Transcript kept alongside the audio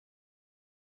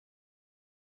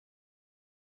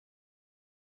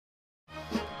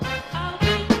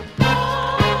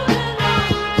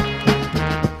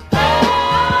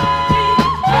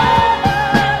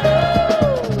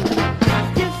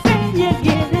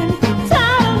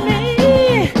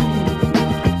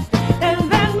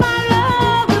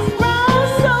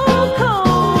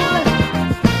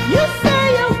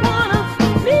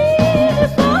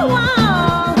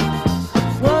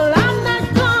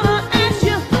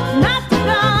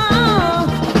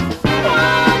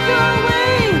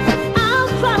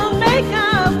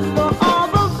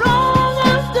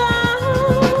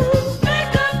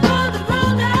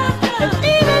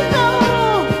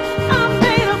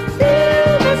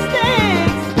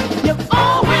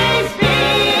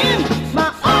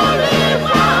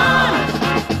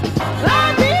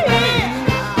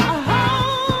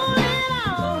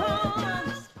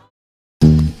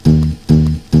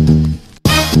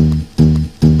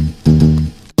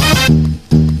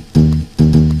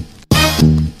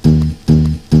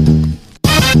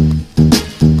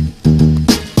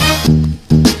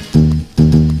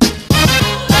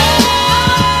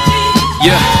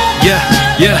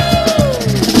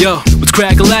Yo, what's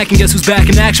crack-a-lackin'? Guess who's back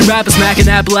in action? Rapper smacking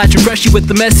Appalachian freshie with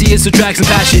the messiest of tracks and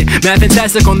passion. Mad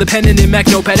fantastic on the pen and Mac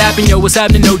notepad apping. Yo, what's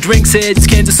happening? No drinks hit. It's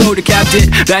Kansas soda captain.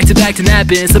 Back to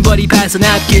napping. Somebody pass a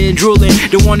napkin. Drooling.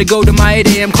 Don't wanna go to my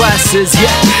 8 AM classes.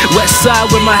 Yeah, west side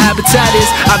where my habitat is.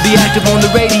 I be active on the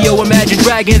radio. Imagine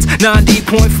Dragons.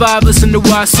 90.5. Listen to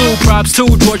ASU. Props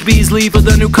to George Beasley for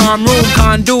the new calm room.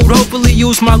 Dude, hopefully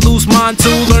use my loose mind to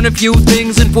learn a few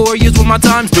things in 4 years when my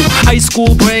time's due. High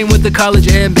school brain with the college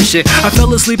ambition. I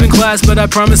fell asleep in class, but I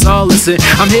promise I'll listen.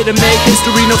 I'm here to make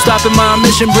history, no stopping my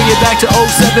mission. Bring it back to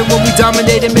 07 when we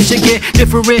dominated Michigan.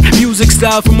 Different music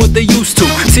style from what they used to.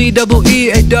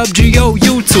 teeawgo,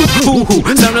 YouTube.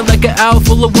 Hoo-hoo, sounded like an owl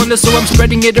full of wonder, so I'm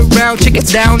spreading it around. Check it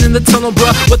down in the tunnel,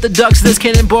 bruh. What the ducks, this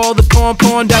cannonball, the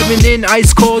pom-pom. Diving in,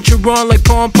 ice cold, Chiron like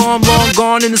pom-pom. Long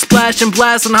gone in the splash and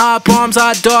blast and hot palms.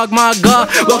 Hot dog, my god.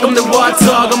 Welcome to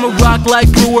Wataug. I'm a rock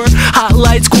like brewer. Hot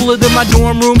lights cooler than my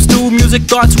dorm rooms too. Music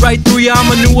thoughts right through ya.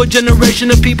 I'm a newer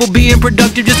generation of people being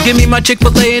productive. Just give me my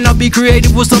Chick-fil-A and I'll be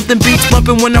creative with something beats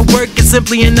bumping when I work. It's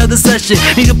simply another session.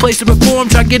 Need a place to perform.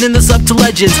 Try getting this up to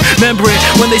legends. Remember it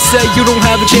when they say you don't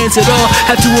have a chance at all.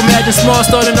 Have to imagine small,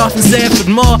 starting off in Sanford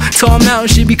Mall. Tall mountain,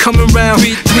 she be coming round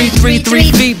 3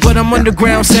 feet, but I'm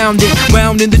underground sounding.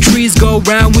 Round in the trees, go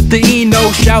round with the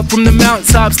Eno. Shout from the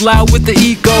mountaintops, loud with the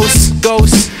ecos.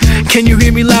 Ghosts. Can you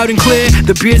hear me loud and clear?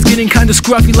 The beard's getting kinda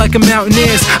scruffy like a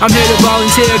Mountaineers. I'm here to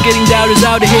volunteer, getting doubters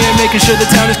out of here, making sure the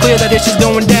town is clear that it's just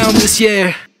going down this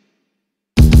year.